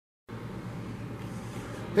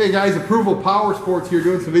Hey guys, Approval Power Sports here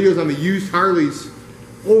doing some videos on the used Harleys.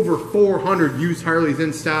 Over 400 used Harleys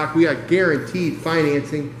in stock. We got guaranteed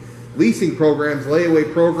financing, leasing programs,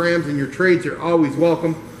 layaway programs, and your trades are always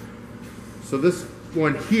welcome. So this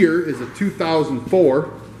one here is a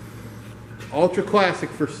 2004 Ultra Classic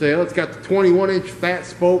for sale. It's got the 21-inch fat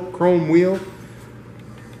spoke chrome wheel.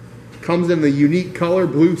 Comes in the unique color,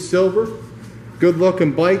 blue silver. Good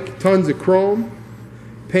looking bike, tons of chrome.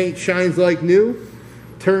 Paint shines like new.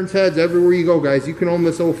 Turns heads everywhere you go, guys. You can own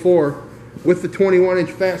this 04 with the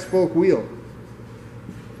 21-inch fat spoke wheel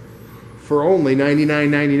for only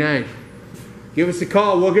 $99.99. Give us a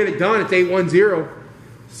call. We'll get it done. It's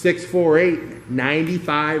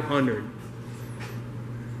 810-648-9500.